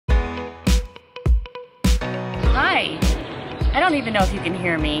Hi! I don't even know if you can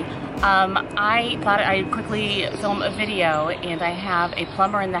hear me. I thought I'd quickly film a video, and I have a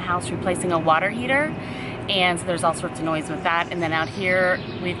plumber in the house replacing a water heater, and so there's all sorts of noise with that. And then out here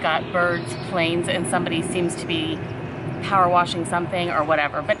we've got birds, planes, and somebody seems to be power washing something or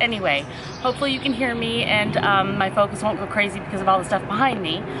whatever. But anyway, hopefully you can hear me and my focus won't go crazy because of all the stuff behind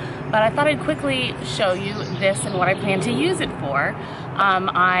me. But I thought I'd quickly show you this and what I plan to use it for.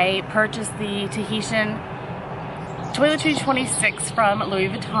 I purchased the Tahitian Toiletry 26 from Louis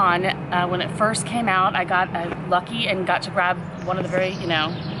Vuitton. When it first came out, I got lucky and got to grab one of the very,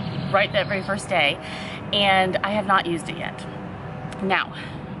 right that very first day. And I have not used it yet. Now,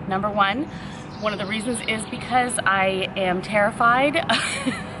 number one of the reasons is because I am terrified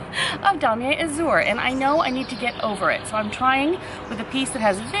of damier azur, and I know I need to get over it. So I'm trying with a piece that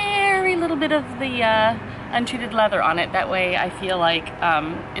has very little bit of the untreated leather on it. That way I feel like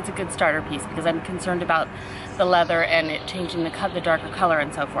it's a good starter piece, because I'm concerned about the leather and it changing the darker color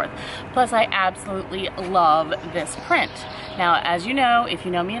and so forth. Plus, I absolutely love this print. Now, as you know, if you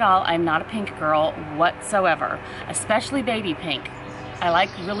know me at all, I'm not a pink girl whatsoever, especially baby pink. I like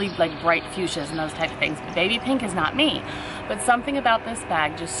really bright fuchsias and those type of things, but baby pink is not me. But something about this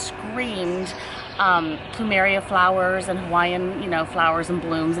bag just screamed plumeria flowers and Hawaiian, flowers and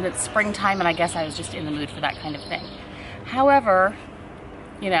blooms, and it's springtime, and I guess I was just in the mood for that kind of thing. However,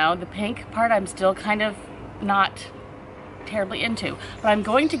 the pink part I'm still kind of not terribly into, but I'm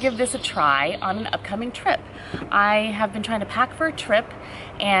going to give this a try on an upcoming trip. I have been trying to pack for a trip,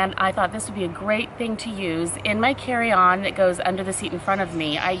 and I thought this would be a great thing to use in my carry-on that goes under the seat in front of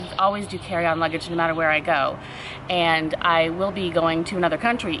me. I always do carry-on luggage no matter where I go, and I will be going to another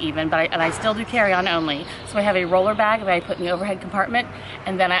country even, but I still do carry-on only. So I have a roller bag that I put in the overhead compartment,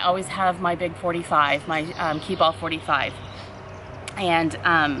 and then I always have my big 45, my Key-Ball 45,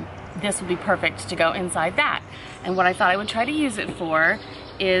 and this would be perfect to go inside that. And what I thought I would try to use it for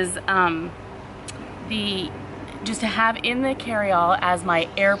is just to have in the carry-all as my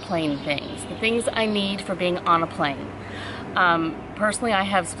airplane things, the things I need for being on a plane. Personally, I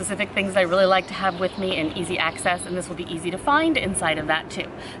have specific things I really like to have with me and easy access, and this will be easy to find inside of that too.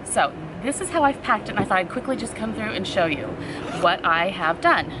 So this is how I've packed it, and I thought I'd quickly just come through and show you what I have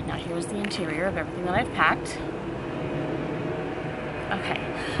done. Now here's the interior of everything that I've packed. Okay,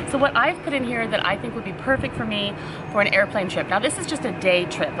 so what I've put in here that I think would be perfect for me for an airplane trip. Now this is just a day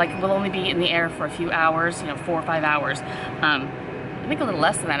trip, we'll only be in the air for a few hours, 4 or 5 hours. I think a little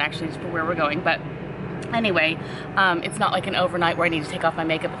less than that actually for where we're going, but anyway, it's not like an overnight where I need to take off my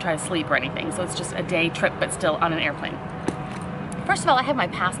makeup and try to sleep or anything. So it's just a day trip, but still on an airplane. First of all, I have my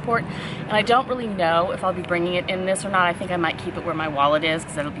passport, and I don't really know if I'll be bringing it in this or not. I think I might keep it where my wallet is,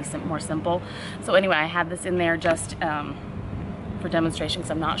 because that'll be more simple. So anyway, I have this in there just for demonstration,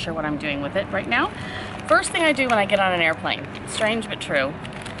 because I'm not sure what I'm doing with it right now. First thing I do when I get on an airplane, strange but true,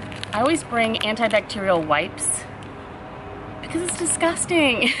 I always bring antibacterial wipes, because it's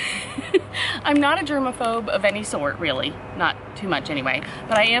disgusting. I'm not a germaphobe of any sort, really, not too much anyway,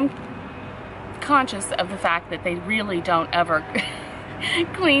 but I am conscious of the fact that they really don't ever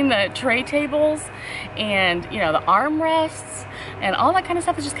clean the tray tables and the armrests and all that kind of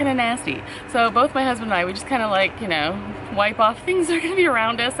stuff is just kind of nasty. So both my husband and I, we just kind of wipe off things that are going to be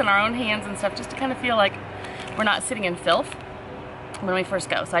around us and our own hands and stuff, just to kind of feel like we're not sitting in filth when we first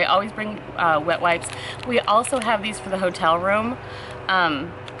go. So I always bring wet wipes. We also have these for the hotel room.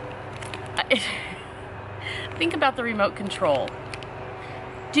 Think about the remote control.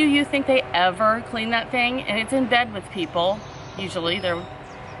 Do you think they ever clean that thing? And it's in bed with people, usually.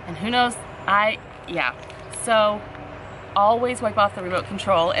 And who knows, yeah. So always wipe off the remote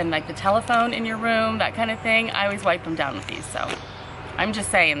control, and the telephone in your room, that kind of thing, I always wipe them down with these. So I'm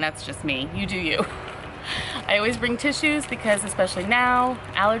just saying, that's just me. You do you. I always bring tissues, because especially now,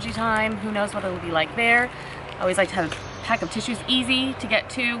 allergy time, who knows what it'll be like there. I always like to have a pack of tissues easy to get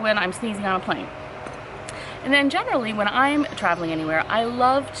to when I'm sneezing on a plane. And then generally when I'm traveling anywhere, I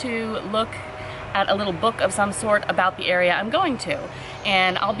love to look at a little book of some sort about the area I'm going to.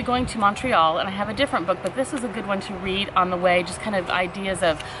 And I'll be going to Montreal, and I have a different book, but this is a good one to read on the way, just kind of ideas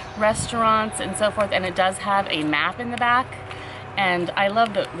of restaurants and so forth. And it does have a map in the back, and I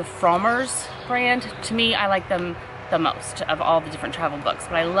love the Frommer's brand. To me, I like them the most of all the different travel books,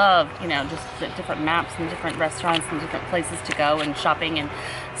 but I love, just the different maps and different restaurants and different places to go and shopping and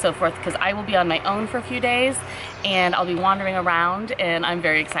so forth, because I will be on my own for a few days, and I'll be wandering around, and I'm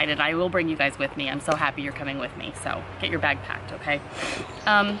very excited. I will bring you guys with me. I'm so happy you're coming with me, so get your bag packed, okay?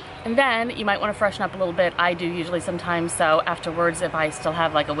 And then you might want to freshen up a little bit. I do usually sometimes, so afterwards, if I still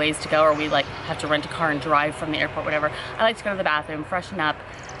have a ways to go, or we have to rent a car and drive from the airport, whatever, I like to go to the bathroom, freshen up,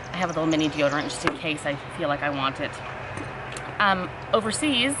 I have a little mini deodorant just in case I feel like I want it.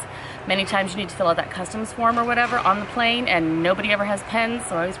 Overseas, many times you need to fill out that customs form or whatever on the plane, and nobody ever has pens,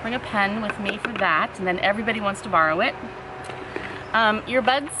 so I always bring a pen with me for that, and then everybody wants to borrow it.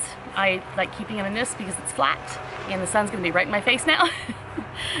 Earbuds, I like keeping them in this because it's flat, and the sun's going to be right in my face now.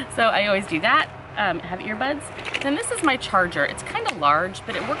 So I always do that. Have earbuds. Then this is my charger. It's kind of large,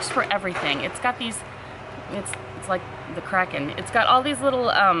 but it works for everything. It's got these, it's like the Kraken. It's got all these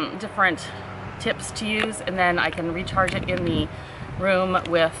little different tips to use, and then I can recharge it in the room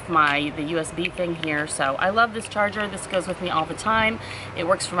with the USB thing here. So I love this charger. This goes with me all the time. It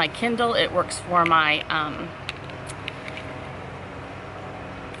works for my Kindle. It works for my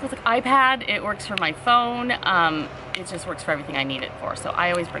iPad. It works for my phone. It just works for everything I need it for. So I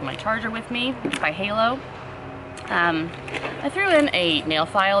always bring my charger with me. It's by Halo. I threw in a nail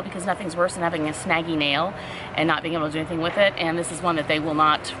file because nothing's worse than having a snaggy nail and not being able to do anything with it. And this is one that they will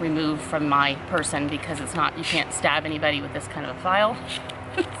not remove from my person because it's not, you can't stab anybody with this kind of a file.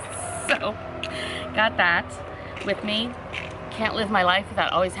 So, got that with me. Can't live my life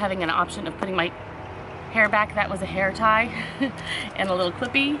without always having an option of putting my hair back. That was a hair tie and a little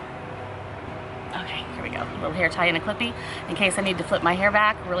clippy. Okay, here we go. A little hair tie and a clippy. In case I need to flip my hair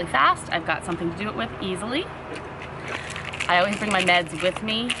back really fast, I've got something to do it with easily. I always bring my meds with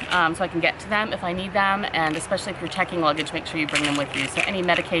me so I can get to them if I need them, and especially if you're checking luggage, make sure you bring them with you. So any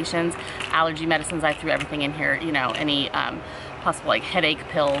medications, allergy medicines, I threw everything in here, you know, any possible like headache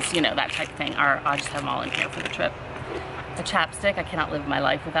pills, you know, that type of thing. I'll just have them all in here for the trip. A chapstick, I cannot live my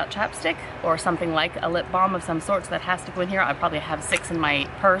life without chapstick, or something like a lip balm of some sort, so that has to go in here. I probably have 6 in my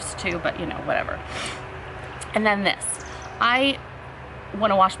purse too, but you know, whatever. And then this, I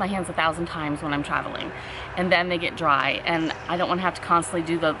want to wash my hands 1,000 times when I'm traveling, and then they get dry, and I don't want to have to constantly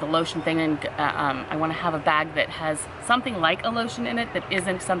do the lotion thing, and I want to have a bag that has something like a lotion in it that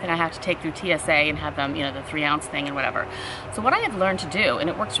isn't something I have to take through TSA and have them, you know, the 3-ounce thing and whatever. So what I have learned to do, and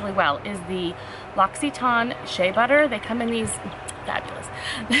it works really well, is the L'Occitane Shea Butter. They come in these, fabulous,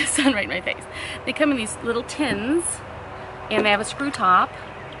 the sun right in my face. They come in these little tins, and they have a screw top,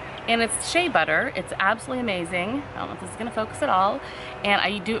 and it's shea butter. It's absolutely amazing. I don't know if this is gonna focus at all. And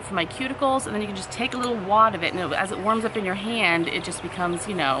I do it for my cuticles, and then you can just take a little wad of it, and as it warms up in your hand, it just becomes,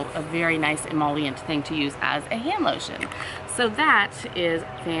 you know, a very nice emollient thing to use as a hand lotion. So that is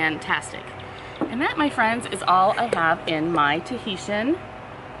fantastic. And that, my friends, is all I have in my Tahitian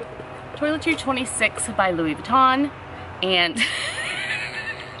Toiletry 26 by Louis Vuitton. And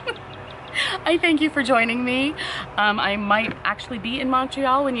I thank you for joining me. I might actually be in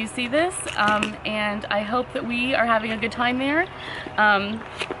Montreal when you see this, and I hope that we are having a good time there. And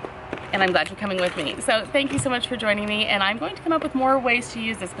I'm glad you're coming with me. So thank you so much for joining me, and I'm going to come up with more ways to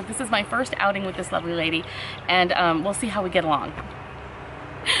use this, but this is my first outing with this lovely lady, and we'll see how we get along.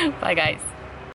 Bye, guys.